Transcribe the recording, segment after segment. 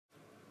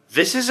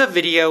This is a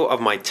video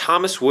of my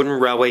Thomas Wooden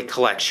Railway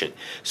collection,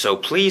 so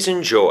please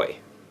enjoy.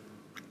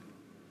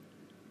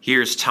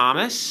 Here's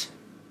Thomas,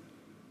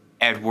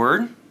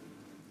 Edward,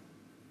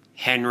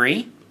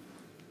 Henry,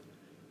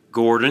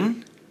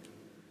 Gordon,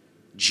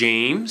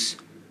 James,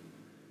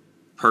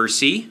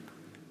 Percy,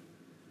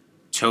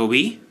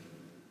 Toby,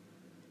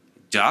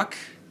 Duck,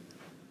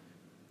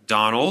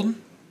 Donald,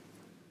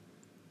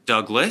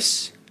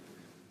 Douglas,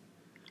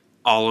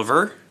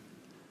 Oliver,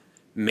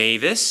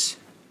 Mavis,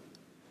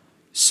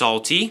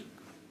 Salty,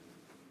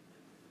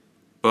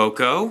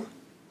 Boko,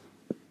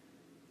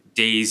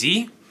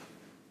 Daisy,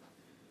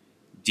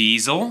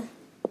 Diesel,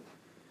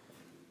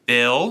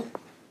 Bill,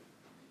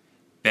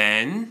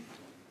 Ben,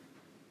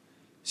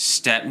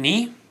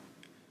 Stepney,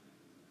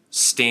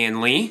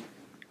 Stanley,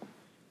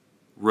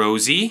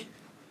 Rosie,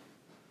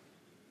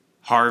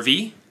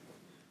 Harvey,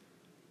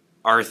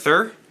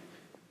 Arthur,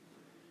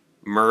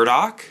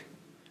 Murdoch,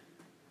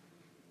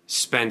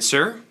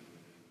 Spencer,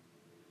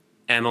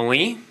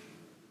 Emily,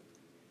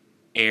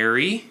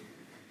 Airy,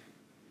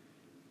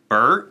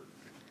 Bert,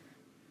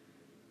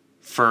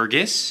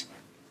 Fergus,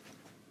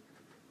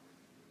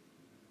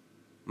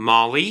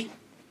 Molly,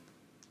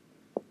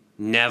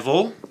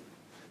 Neville,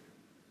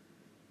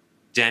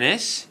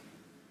 Dennis,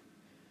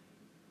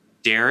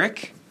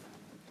 Derek,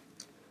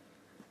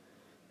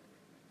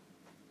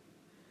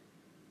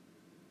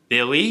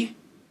 Billy,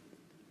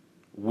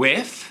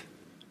 Whiff,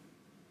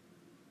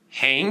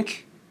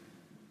 Hank,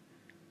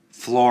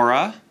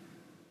 Flora,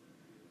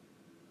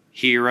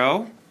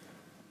 Hero,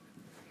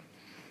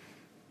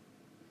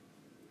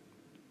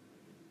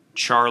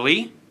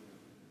 Charlie,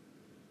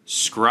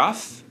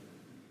 Scruff,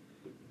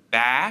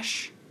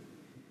 Bash,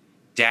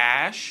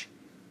 Dash,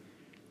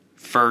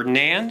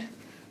 Ferdinand,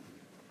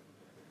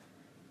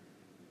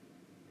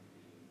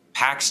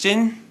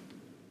 Paxton,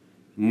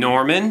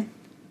 Norman,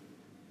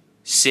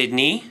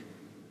 Sydney,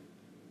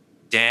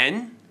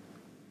 Den,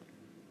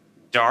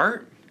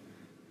 Dart,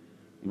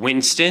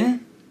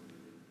 Winston,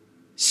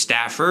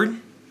 Stafford,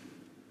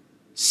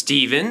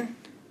 Stephen,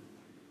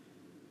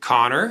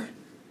 Connor,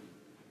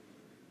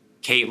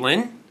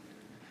 Caitlin,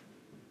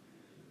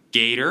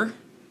 Gator,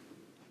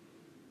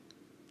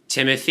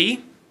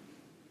 Timothy,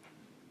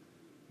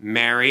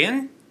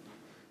 Marion,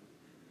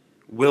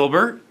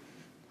 Wilbert,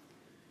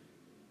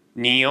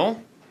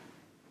 Neil,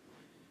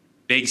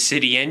 Big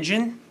City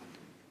Engine,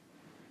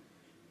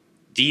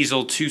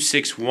 Diesel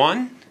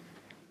 261,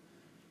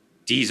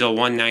 Diesel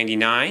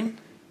 199,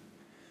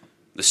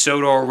 the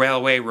Sodor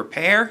Railway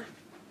Repair,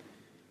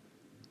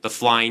 the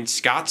Flying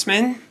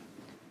Scotsman,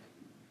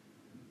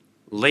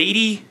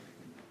 Lady,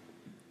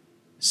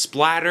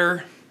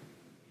 Splatter,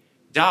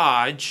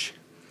 Dodge,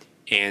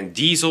 and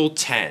Diesel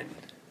 10.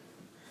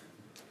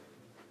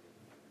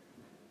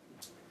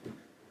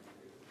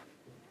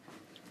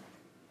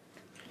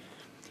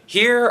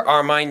 Here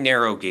are my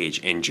narrow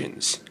gauge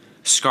engines: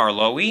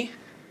 Scarloey,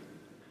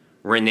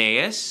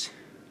 Rheneas,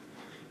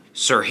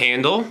 Sir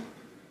Handel,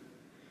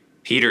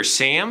 Peter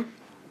Sam,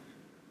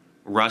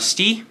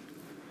 Rusty,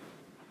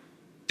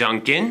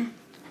 Duncan,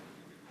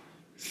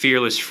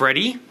 Fearless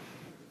Freddy,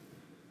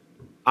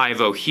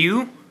 Ivo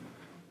Hugh,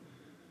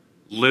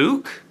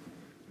 Luke,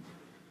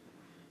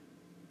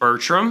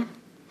 Bertram,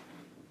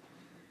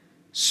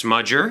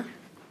 Smudger,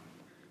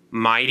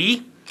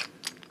 Mighty,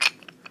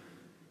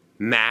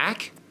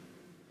 Mac,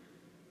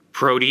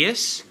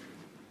 Proteus,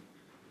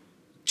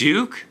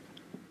 Duke,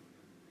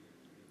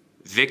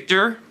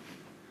 Victor,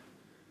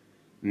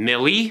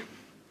 Millie,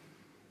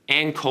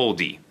 and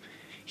Coldy.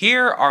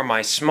 Here are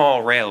my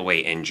small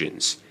railway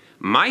engines: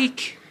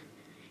 Mike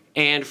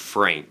and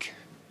Frank.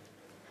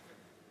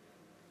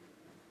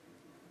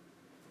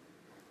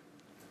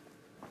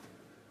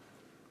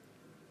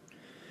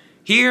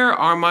 Here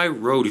are my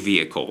road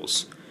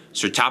vehicles: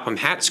 Sir Topham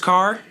Hatt's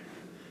car,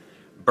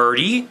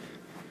 Bertie,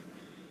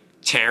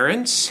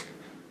 Terrence,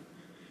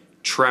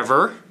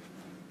 Trevor,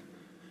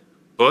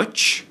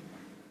 Butch,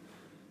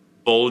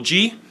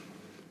 Bulgy,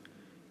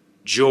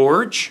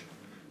 George,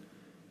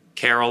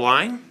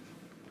 Caroline,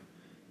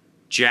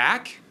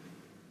 Jack,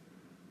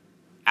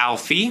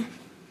 Alfie,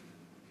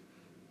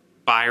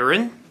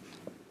 Byron,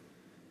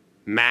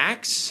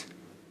 Max,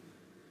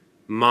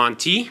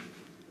 Monty,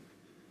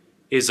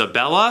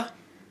 Isabella,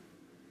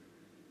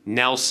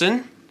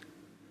 Nelson,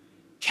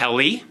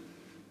 Kelly,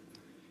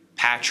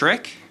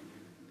 Patrick,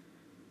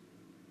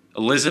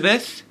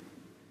 Elizabeth,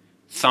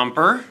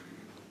 Thumper,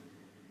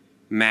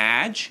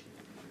 Madge,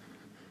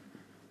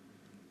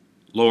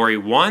 Lorry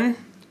 1,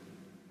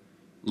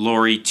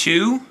 Lorry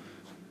 2,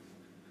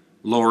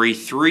 Lorry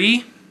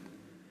 3,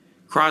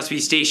 Crosby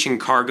Station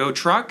cargo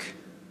truck,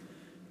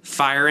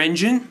 fire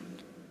engine,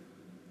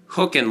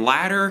 hook and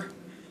ladder,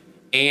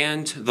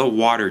 and the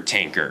water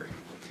tanker.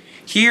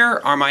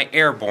 Here are my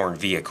airborne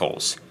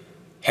vehicles: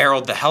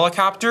 Harold the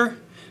helicopter,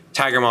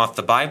 Tiger Moth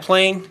the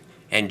biplane,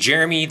 and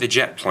Jeremy the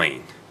jet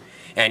plane.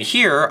 And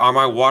here are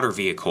my water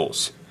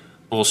vehicles: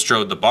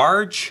 Bulstrode the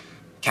barge,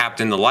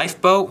 Captain the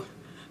lifeboat,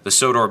 the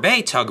Sodor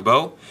Bay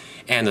tugboat,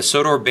 and the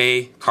Sodor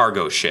Bay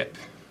cargo ship.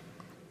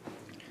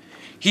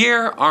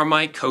 Here are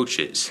my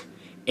coaches: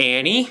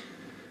 Annie,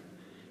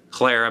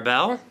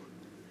 Clarabelle,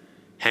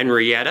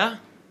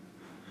 Henrietta,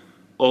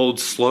 Old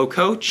Slow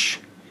Coach,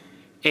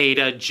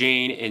 Ada,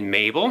 Jane, and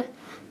Mabel,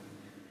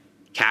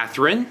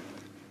 Catherine,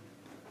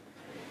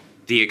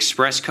 the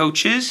Express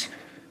coaches,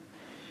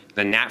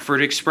 the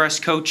Knapford Express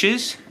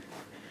coaches,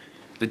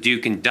 the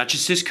Duke and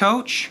Duchess's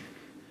coach,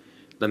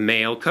 the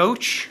Mail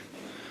coach,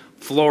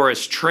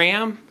 Florist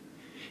Tram,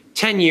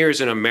 10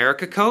 Years in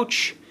America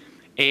coach,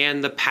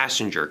 and the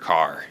passenger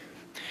car.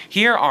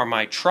 Here are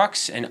my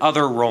trucks and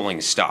other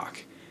rolling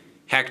stock: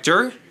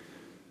 Hector,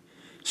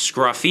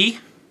 Scruffy,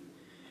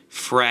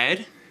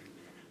 Fred,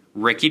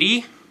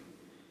 Rickety,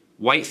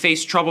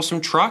 White-Faced Troublesome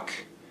Truck,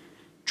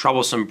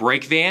 Troublesome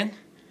Brake Van,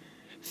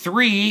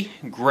 3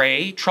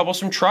 gray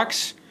troublesome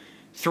trucks,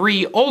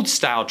 3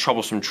 old-style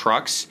troublesome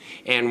trucks,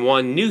 and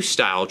 1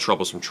 new-style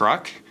troublesome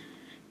truck,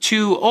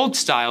 2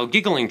 old-style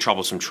giggling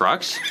troublesome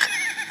trucks,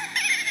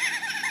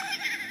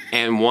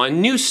 and 1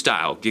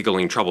 new-style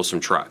giggling troublesome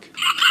truck.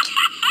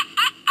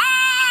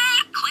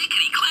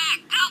 Clickety-clack,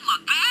 don't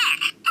look back!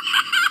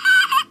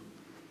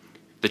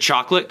 The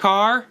chocolate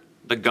car,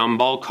 the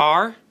gumball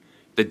car,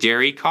 the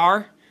dairy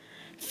car,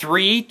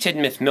 3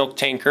 Tidmouth milk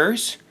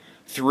tankers,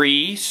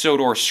 3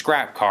 Sodor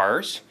scrap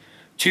cars,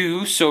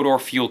 2 Sodor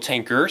fuel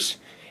tankers,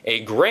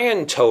 a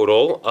grand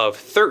total of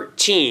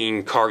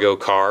 13 cargo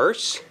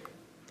cars,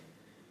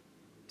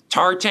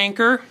 tar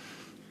tanker,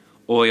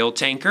 oil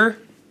tanker,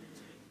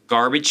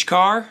 garbage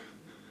car,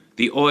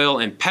 the oil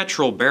and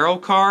petrol barrel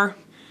car,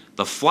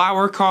 the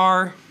flour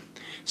car,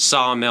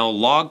 sawmill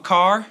log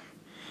car,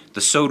 the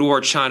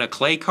Sodor China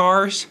clay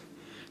cars,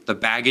 the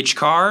baggage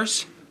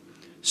cars,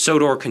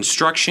 Sodor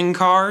construction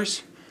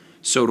cars,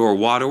 Sodor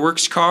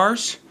waterworks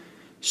cars,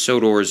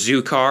 Sodor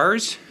zoo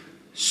cars,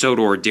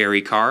 Sodor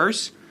dairy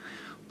cars,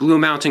 Blue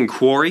Mountain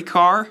quarry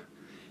car,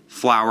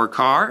 flour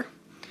car,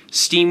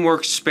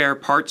 Steamworks spare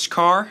parts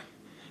car,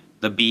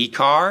 the bee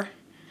car,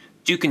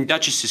 Duke and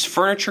Duchess's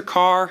furniture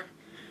car,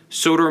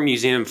 Sodor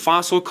Museum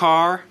fossil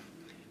car,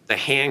 the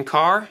hand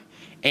car,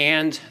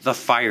 and the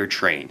fire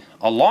train,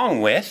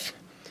 along with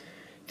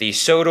the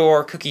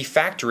Sodor cookie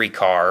factory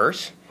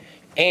cars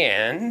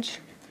and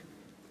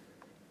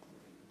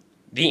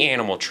the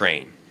animal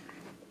train.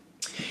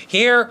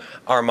 Here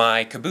are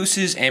my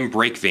cabooses and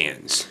brake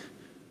vans: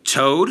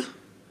 Toad,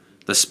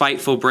 the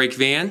spiteful brake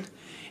van,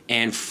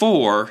 and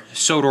 4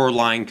 Sodor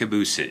line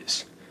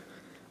cabooses.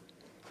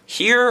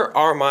 Here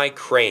are my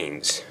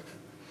cranes: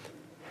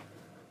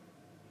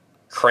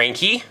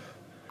 Cranky,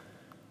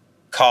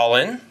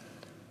 Colin,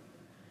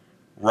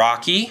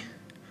 Rocky,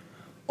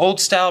 old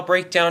style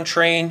breakdown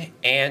train,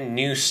 and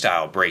new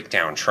style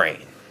breakdown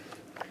train.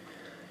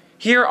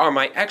 Here are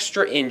my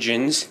extra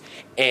engines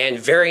and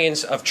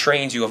variants of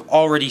trains you have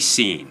already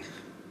seen: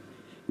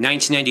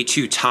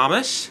 1992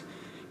 Thomas,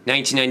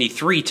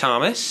 1993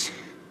 Thomas,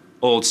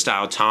 old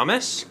style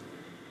Thomas,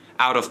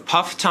 out of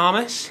puff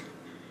Thomas,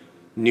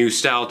 new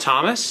style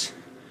Thomas,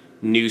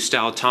 new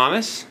style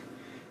Thomas,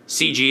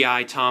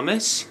 CGI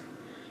Thomas,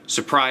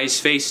 surprise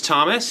face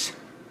Thomas,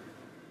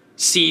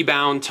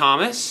 sea-bound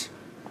Thomas,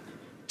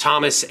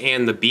 Thomas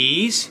and the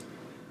Bees,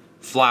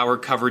 flower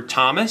covered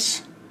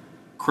Thomas,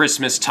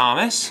 Christmas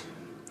Thomas,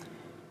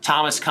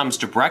 Thomas Comes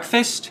to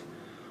Breakfast,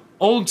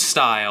 old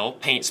style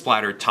paint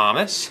splattered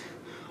Thomas,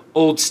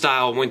 old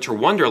style Winter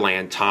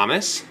Wonderland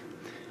Thomas,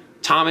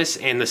 Thomas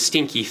and the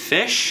Stinky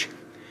Fish,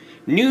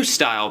 new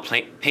style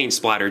paint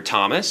splattered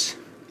Thomas,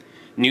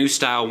 new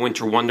style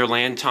Winter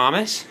Wonderland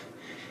Thomas,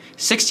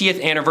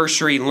 60th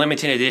anniversary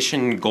limited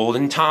edition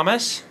Golden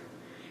Thomas,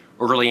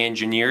 early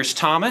engineers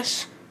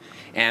Thomas,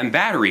 and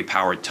battery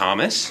powered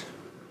Thomas,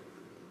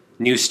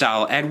 new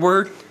style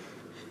Edward,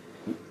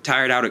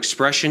 tired out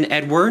expression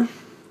Edward,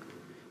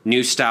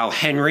 new style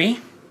Henry,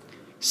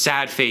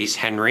 sad face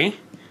Henry,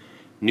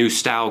 new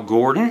style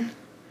Gordon,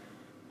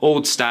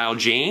 old style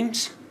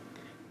James,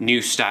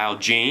 new style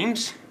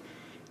James,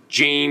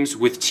 James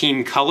with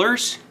team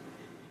colors,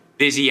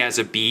 busy as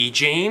a bee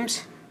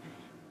James,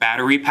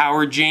 battery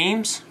powered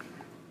James,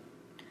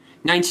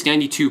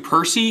 1992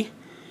 Percy,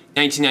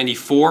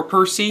 1994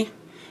 Percy,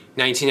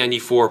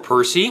 1994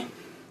 Percy,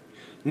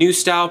 new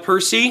style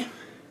Percy,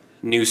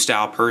 new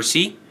style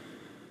Percy,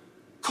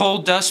 coal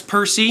dust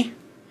Percy,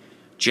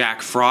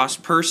 Jack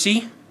Frost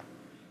Percy,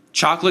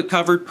 chocolate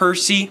covered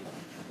Percy,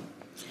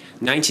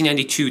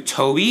 1992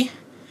 Toby,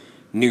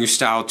 new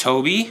style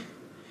Toby,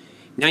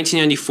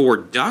 1994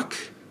 Duck,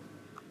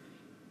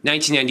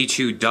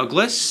 1992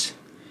 Douglas,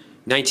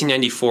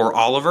 1994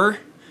 Oliver,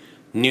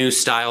 new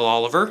style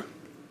Oliver,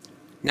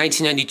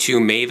 1992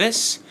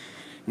 Mavis,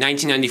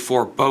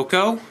 1994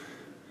 Boko,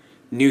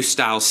 new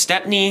style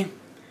Stepney,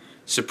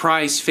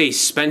 surprise face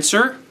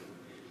Spencer,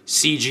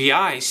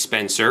 CGI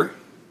Spencer,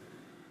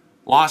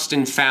 Lost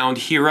and Found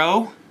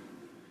Hero,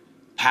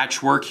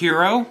 Patchwork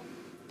Hero,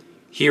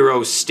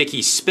 Hero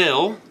Sticky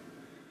Spill,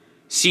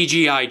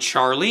 CGI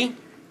Charlie,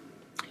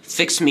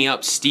 Fix Me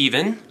Up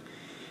Steven,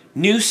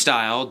 new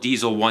style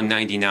Diesel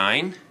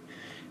 199,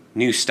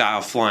 new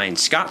style Flying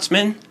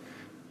Scotsman,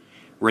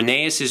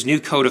 Rheneas' new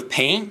coat of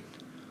paint,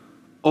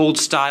 Old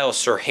Style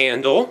Sir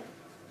Handel,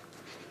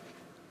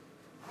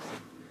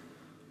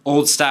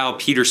 Old Style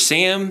Peter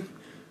Sam,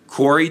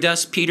 Quarry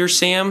Dust Peter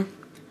Sam,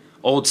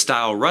 Old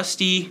Style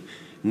Rusty,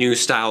 New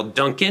Style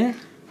Duncan,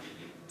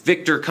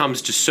 Victor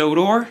Comes to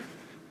Sodor,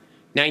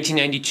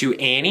 1992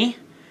 Annie,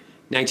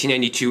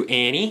 1992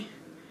 Annie,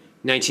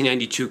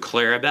 1992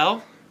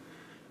 Clarabelle,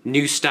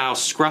 New Style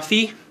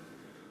Scruffy,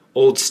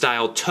 Old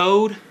Style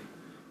Toad,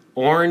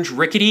 Orange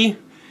Rickety,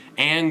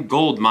 and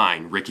Gold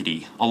Mine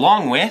Rickety,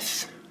 along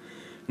with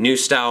New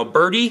Style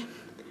Birdie,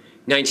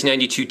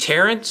 1992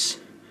 Terrence,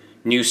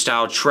 New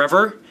Style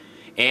Trevor,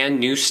 and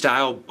New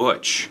Style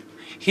Butch.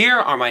 Here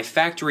are my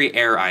factory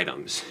air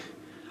items.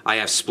 I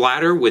have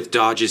Splatter with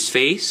Dodge's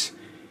face,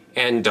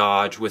 and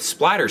Dodge with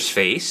Splatter's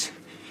face,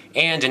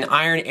 and an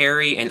Iron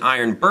Airy and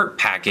Iron Burt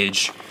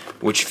package,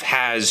 which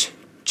has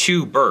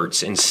 2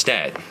 Burts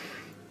instead.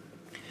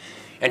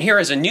 And here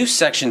is a new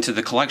section to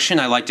the collection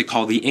I like to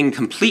call the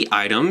incomplete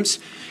items.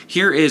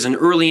 Here is an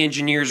Early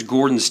Engineers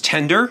Gordon's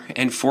Tender,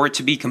 and for it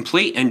to be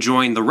complete and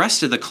join the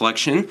rest of the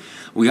collection,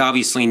 we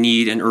obviously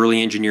need an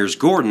Early Engineers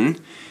Gordon.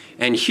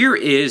 And here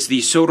is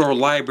the Sodor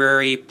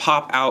Library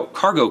pop-out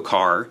cargo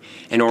car.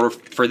 In order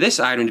for this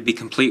item to be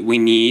complete, we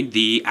need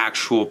the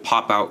actual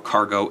pop-out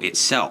cargo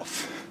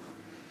itself.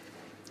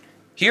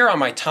 Here are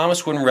my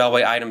Thomas Wooden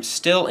Railway items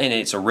still in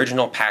its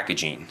original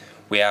packaging.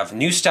 We have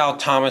New Style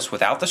Thomas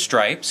without the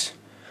stripes,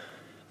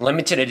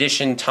 Limited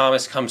Edition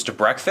Thomas Comes to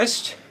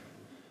Breakfast,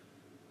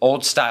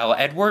 Old Style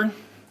Edward,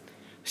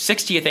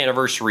 60th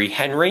Anniversary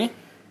Henry,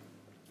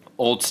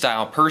 Old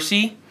Style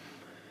Percy,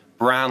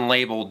 Brown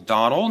Label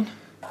Donald,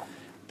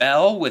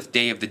 Bell with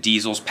Day of the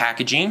Diesels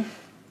packaging,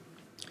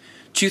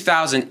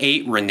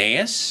 2008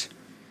 Rheneas,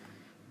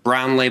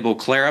 Brown Label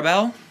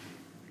Clarabelle,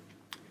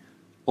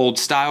 Old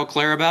Style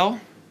Clarabelle,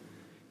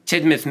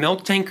 Tidmouth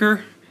Milk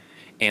Tanker,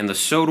 and the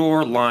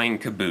Sodor Line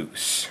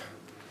Caboose.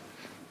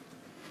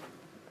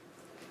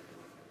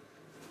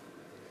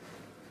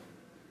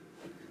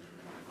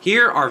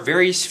 Here are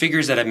various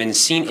figures that have been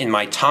seen in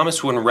my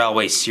Thomas Wooden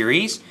Railway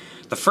series.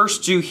 The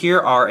first 2 here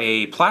are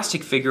a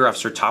plastic figure of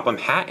Sir Topham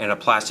Hatt and a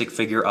plastic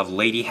figure of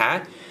Lady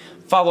Hatt,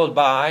 followed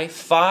by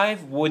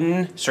 5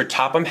 wooden Sir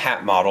Topham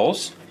Hatt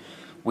models.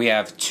 We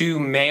have 2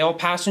 male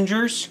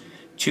passengers,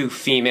 2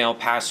 female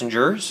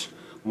passengers,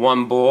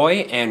 1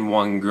 boy and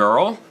 1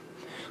 girl,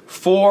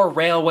 4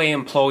 railway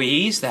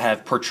employees that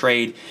have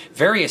portrayed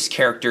various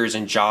characters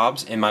and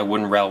jobs in my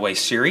Wooden Railway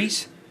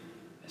series,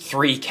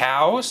 3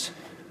 cows,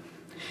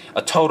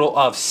 a total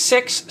of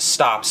 6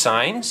 stop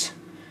signs,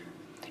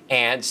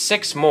 and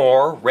 6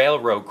 more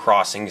railroad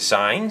crossing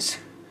signs,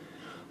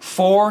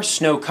 4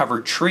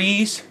 snow-covered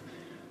trees,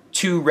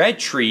 2 red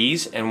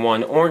trees and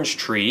 1 orange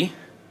tree,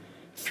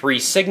 3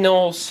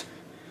 signals,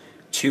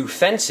 2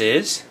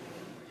 fences,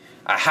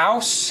 a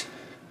house,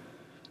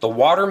 the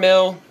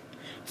watermill,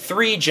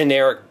 3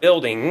 generic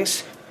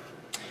buildings,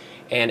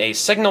 and a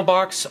signal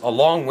box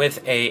along with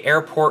an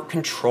airport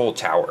control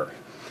tower.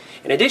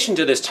 In addition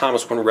to this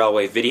Thomas Wooden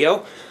Railway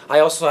video, I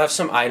also have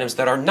some items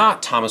that are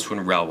not Thomas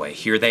Wooden Railway.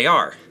 Here they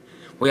are.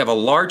 We have a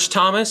large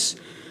Thomas,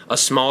 a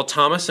small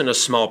Thomas, and a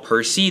small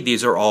Percy.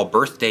 These are all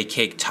birthday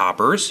cake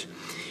toppers.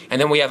 And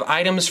then we have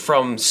items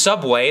from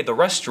Subway, the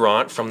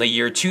restaurant, from the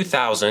year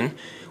 2000,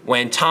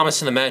 when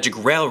Thomas and the Magic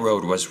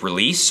Railroad was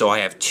released. So I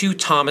have 2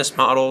 Thomas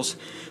models,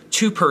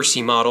 2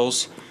 Percy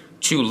models,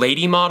 2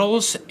 Lady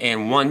models,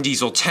 and 1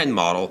 Diesel 10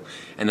 model.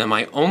 And then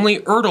my only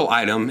Ertl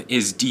item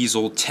is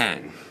Diesel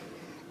 10.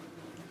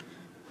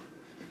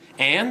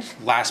 And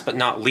last but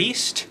not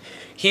least,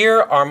 here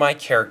are my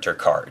character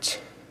cards.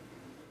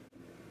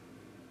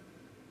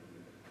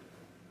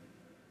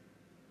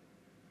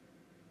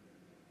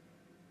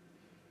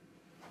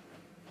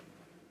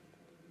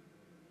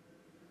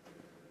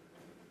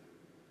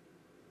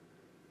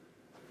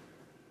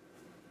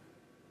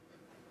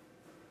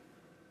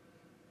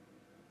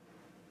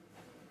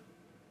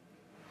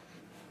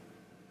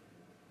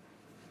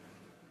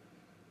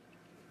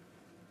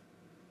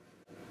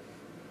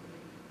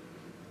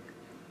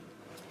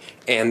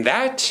 And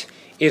that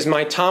is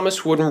my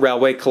Thomas Wooden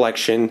Railway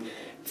collection.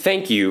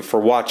 Thank you for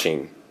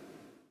watching.